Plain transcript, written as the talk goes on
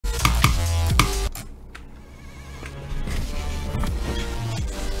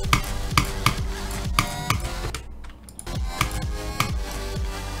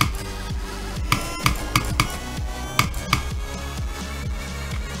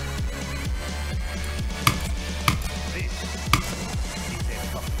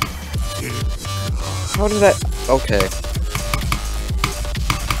How did I... Okay.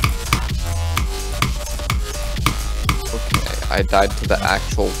 Okay, I died to the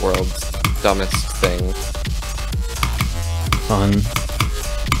actual world's dumbest thing. Fun.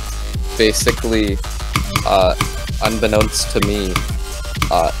 Basically, unbeknownst to me,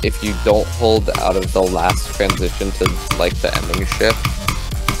 if you don't hold out of the last transition to, like, the ending shift,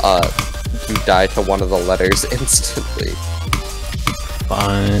 you die to one of the letters instantly.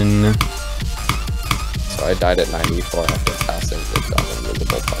 Fun. So I died at 94 after passing the dumb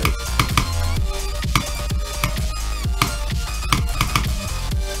invisible part.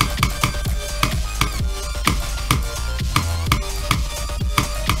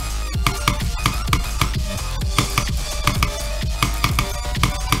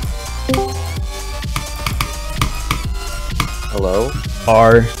 Hello?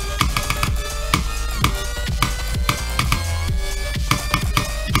 R.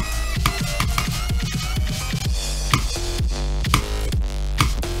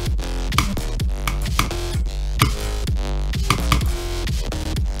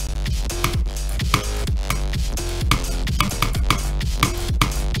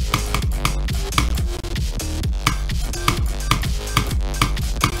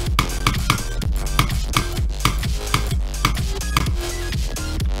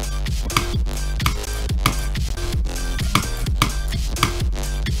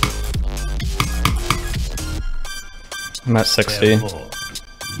 I'm at 60.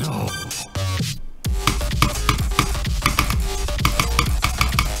 No.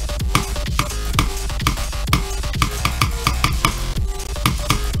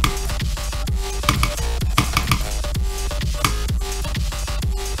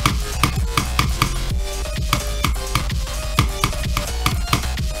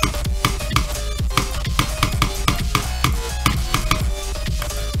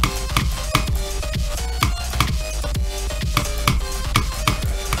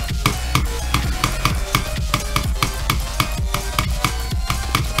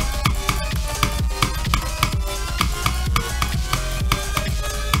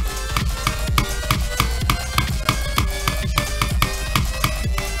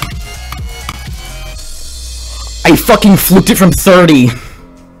 I fucking fluked it from 30!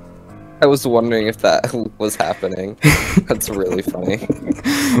 I was wondering if that was happening. That's really funny.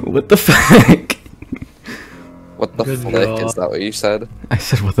 What the fuck? What the flick? Is that what you said? I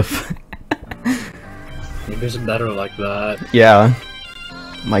said what the fuck? Maybe it's better like that. Yeah.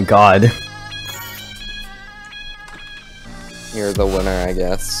 My god. You're the winner, I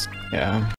guess. Yeah.